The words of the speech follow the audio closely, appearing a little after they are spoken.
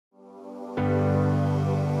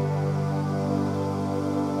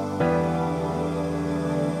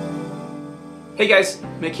Hey guys,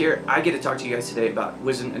 Mick here. I get to talk to you guys today about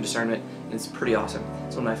wisdom and discernment, and it's pretty awesome.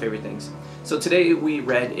 It's one of my favorite things. So today we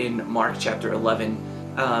read in Mark chapter 11,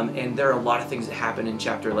 and there are a lot of things that happen in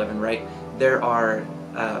chapter 11, right? There are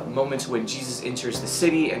moments when Jesus enters the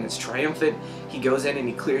city and it's triumphant. He goes in and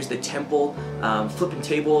he clears the temple, flipping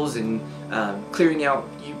tables and clearing out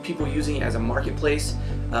people using it as a marketplace.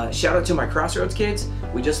 Shout out to my Crossroads kids.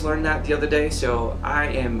 We just learned that the other day, so I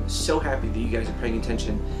am so happy that you guys are paying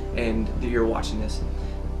attention and that you're watching this.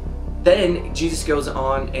 Then Jesus goes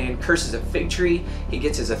on and curses a fig tree. He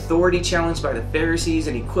gets his authority challenged by the Pharisees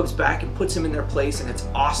and he quips back and puts them in their place, and it's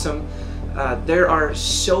awesome. There are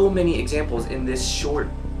so many examples in this short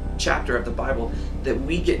chapter of the Bible that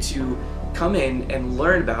we get to come in and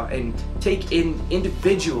learn about and take in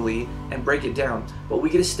individually and break it down. But we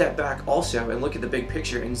get to step back also and look at the big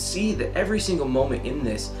picture and see that every single moment in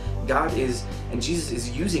this, God is, and Jesus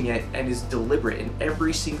is using it and is deliberate in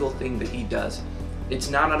every single thing that he does. It's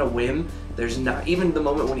not on a whim. There's not even the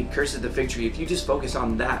moment when he curses the fig tree. If you just focus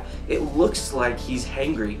on that, it looks like he's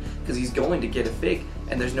hangry because he's going to get a fig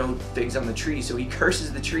and there's no figs on the tree, so he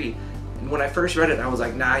curses the tree. And when I first read it, I was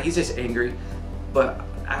like, nah, he's just angry. But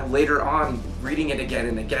later on, reading it again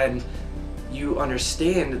and again, you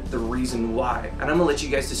understand the reason why. And I'm gonna let you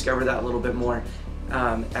guys discover that a little bit more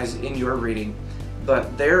as in your reading.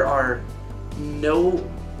 But there are no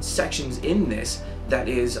sections in this that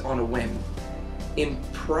is on a whim. In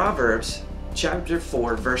Proverbs chapter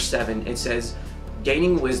 4 verse 7, it says,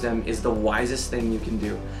 gaining wisdom is the wisest thing you can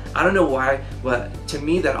do. I don't know why, but to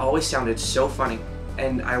me that always sounded so funny,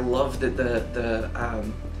 and I love that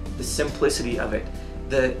the simplicity of it.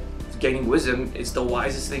 The gaining wisdom is the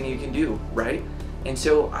wisest thing you can do, right? And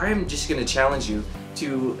so I'm just going to challenge you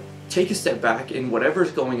to take a step back in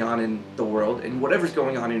whatever's going on in the world and whatever's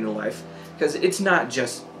going on in your life, because it's not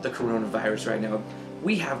just the coronavirus right now.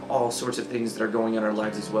 We have all sorts of things that are going on in our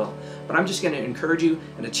lives as well. But I'm just going to encourage you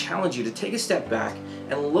and to challenge you to take a step back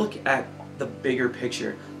and look at the bigger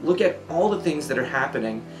picture. Look at all the things that are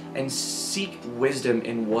happening and seek wisdom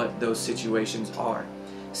in what those situations are.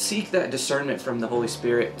 Seek that discernment from the Holy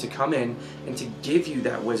Spirit to come in and to give you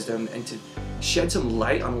that wisdom and to shed some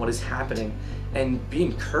light on what is happening, and be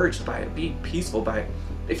encouraged by it, be peaceful by it.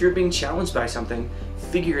 If you're being challenged by something,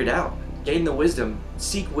 figure it out. Gain the wisdom,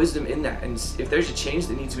 seek wisdom in that, and if there's a change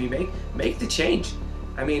that needs to be made, make the change.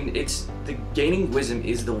 I mean, gaining wisdom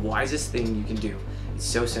is the wisest thing you can do. It's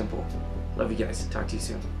so simple. Love you guys. Talk to you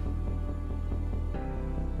soon.